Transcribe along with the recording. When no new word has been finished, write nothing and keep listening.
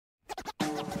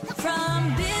From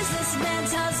business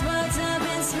mentors, words of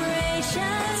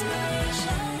inspiration,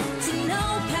 to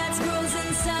notepads, goals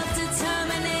and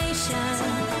self-determination.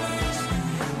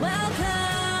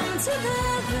 Welcome to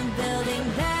the Building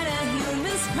Better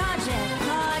Humans Project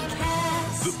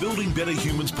podcast. The Building Better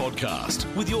Humans podcast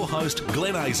with your host,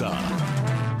 Glenn Azar.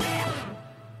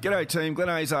 G'day team, Glenn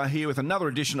Azar here with another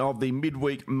edition of the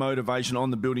Midweek Motivation on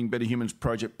the Building Better Humans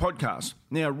Project podcast.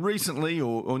 Now recently,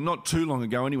 or not too long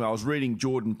ago anyway, I was reading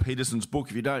Jordan Peterson's book.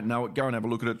 If you don't know it, go and have a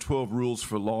look at it, 12 Rules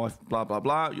for Life, blah, blah,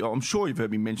 blah. I'm sure you've heard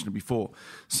me mention it before.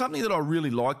 Something that I really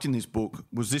liked in this book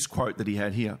was this quote that he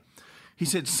had here. He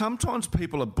said, sometimes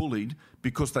people are bullied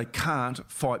because they can't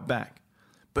fight back,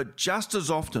 but just as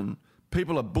often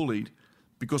people are bullied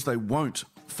because they won't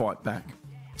fight back.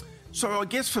 So I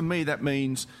guess for me that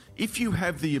means if you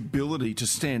have the ability to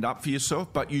stand up for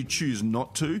yourself but you choose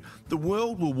not to, the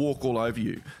world will walk all over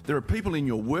you. There are people in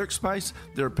your workspace,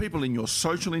 there are people in your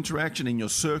social interaction, in your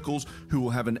circles who will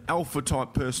have an alpha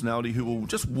type personality who will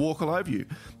just walk all over you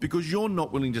because you're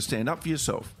not willing to stand up for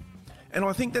yourself. And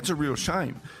I think that's a real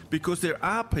shame because there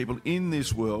are people in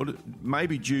this world,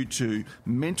 maybe due to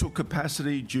mental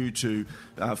capacity, due to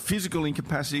physical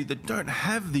incapacity, that don't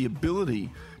have the ability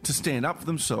to stand up for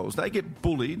themselves. They get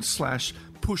bullied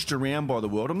 / pushed around by the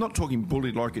world. I'm not talking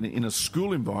bullied like in a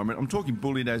school environment. I'm talking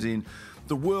bullied as in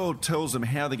the world tells them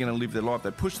how they're going to live their life.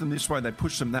 They push them this way, they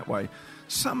push them that way.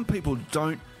 Some people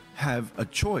don't have a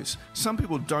choice. Some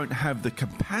people don't have the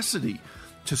capacity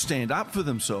to stand up for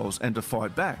themselves and to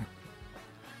fight back.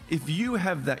 If you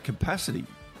have that capacity,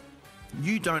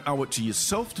 you don't owe it to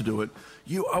yourself to do it.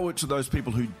 You owe it to those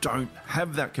people who don't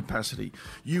have that capacity.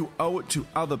 You owe it to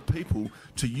other people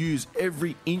to use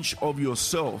every inch of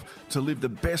yourself to live the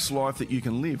best life that you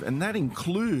can live. And that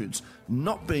includes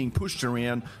not being pushed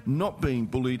around, not being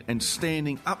bullied, and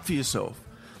standing up for yourself.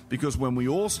 Because when we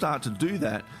all start to do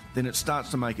that, then it starts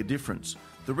to make a difference.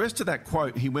 The rest of that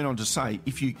quote, he went on to say,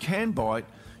 if you can bite,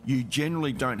 you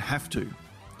generally don't have to.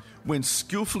 When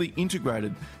skillfully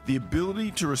integrated, the ability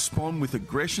to respond with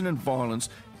aggression and violence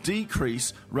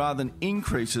decrease rather than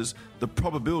increases the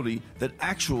probability that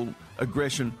actual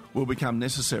aggression will become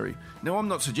necessary. Now, I'm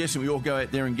not suggesting we all go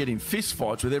out there and get in fist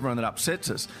fights with everyone that upsets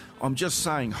us. I'm just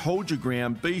saying hold your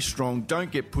ground, be strong,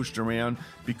 don't get pushed around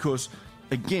because,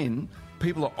 again,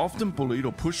 people are often bullied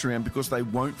or pushed around because they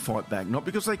won't fight back. Not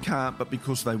because they can't, but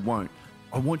because they won't.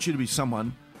 I want you to be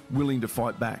someone willing to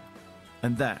fight back.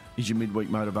 And that is your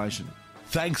midweek motivation.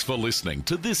 Thanks for listening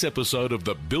to this episode of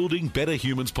the Building Better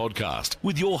Humans podcast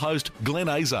with your host, Glenn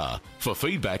Azar. For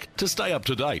feedback, to stay up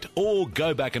to date, or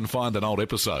go back and find an old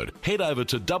episode, head over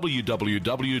to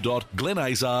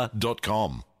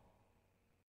www.glennazar.com.